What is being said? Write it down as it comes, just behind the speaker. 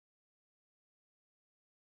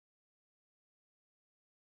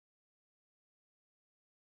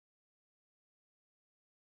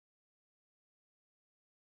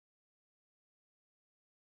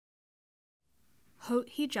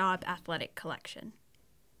Haute Hijab athletic collection.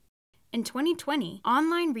 In 2020,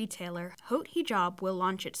 online retailer Haute Hijab will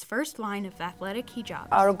launch its first line of athletic hijabs.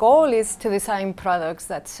 Our goal is to design products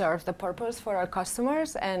that serve the purpose for our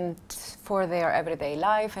customers and for their everyday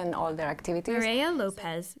life and all their activities. Mireya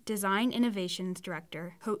Lopez, Design Innovations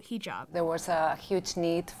Director, Haute Hijab. There was a huge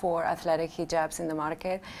need for athletic hijabs in the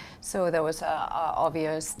market, so there was an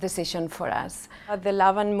obvious decision for us. The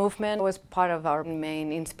Lavan movement was part of our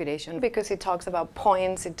main inspiration because it talks about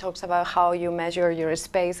points, it talks about how you measure your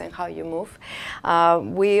space and how you move.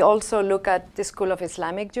 We also look at the School of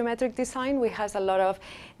Islamic Geometric Design, which has a lot of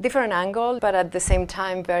different angles, but at the same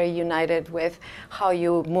time very united with how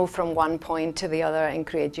you move from one point to the other and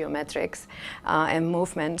create geometrics and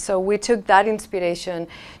movement. So we took that inspiration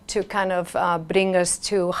to kind of bring us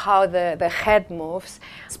to how the head moves.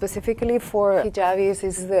 Specifically for hijabis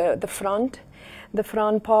is the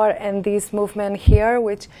front part and this movement here,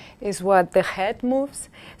 which is what the head moves.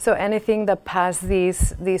 So anything that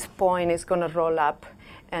passes this point is going to roll up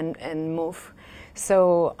and move.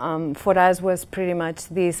 So for us was pretty much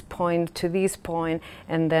this point to this point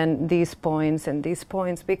and then these points and these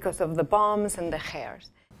points because of the bombs and the hairs.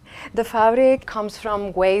 The fabric comes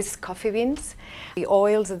from waste coffee beans. The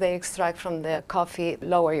oils that they extract from the coffee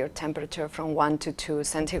lower your temperature from 1 to 2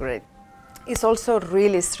 centigrade. It's also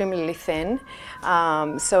really extremely thin,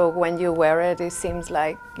 so when you wear it, it seems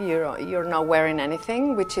like you're not wearing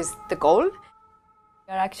anything, which is the goal.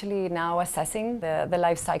 We're actually now assessing the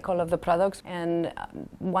life cycle of the products, and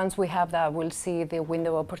once we have that, we'll see the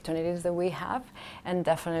window opportunities that we have, and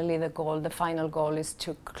definitely the final goal is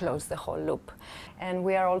to close the whole loop. And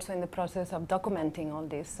we are also in the process of documenting all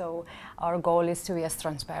this, so our goal is to be as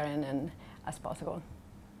transparent as possible.